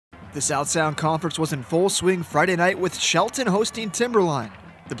The South Sound Conference was in full swing Friday night with Shelton hosting Timberline.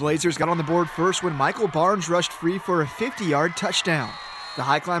 The Blazers got on the board first when Michael Barnes rushed free for a 50-yard touchdown. The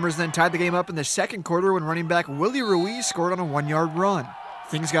High Climbers then tied the game up in the second quarter when running back Willie Ruiz scored on a 1-yard run.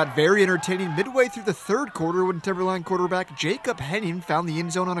 Things got very entertaining midway through the third quarter when Timberline quarterback Jacob Henning found the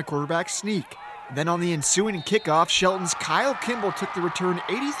end zone on a quarterback sneak. Then on the ensuing kickoff, Shelton's Kyle Kimball took the return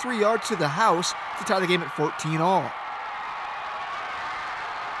 83 yards to the house to tie the game at 14-all.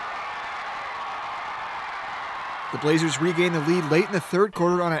 The Blazers regained the lead late in the third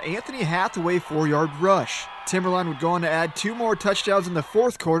quarter on an Anthony Hathaway 4-yard rush. Timberline would go on to add 2 more touchdowns in the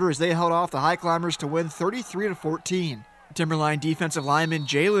fourth quarter as they held off the High Climbers to win 33-14. Timberline defensive lineman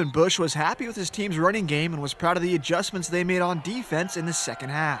Jalen Bush was happy with his team's running game and was proud of the adjustments they made on defense in the second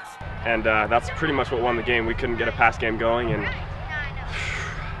half. And that's pretty much what won the game. We couldn't get a pass game going, and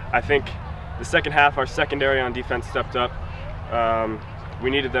I think the second half our secondary on defense stepped up. We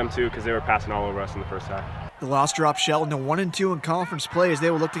needed them too because they were passing all over us in the first half. The loss dropped Shelton to 1-2 in conference play as they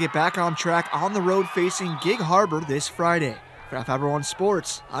will look to get back on track on the road facing Gig Harbor this Friday. For Fiber One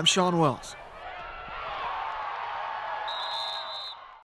Sports, I'm Sean Wells.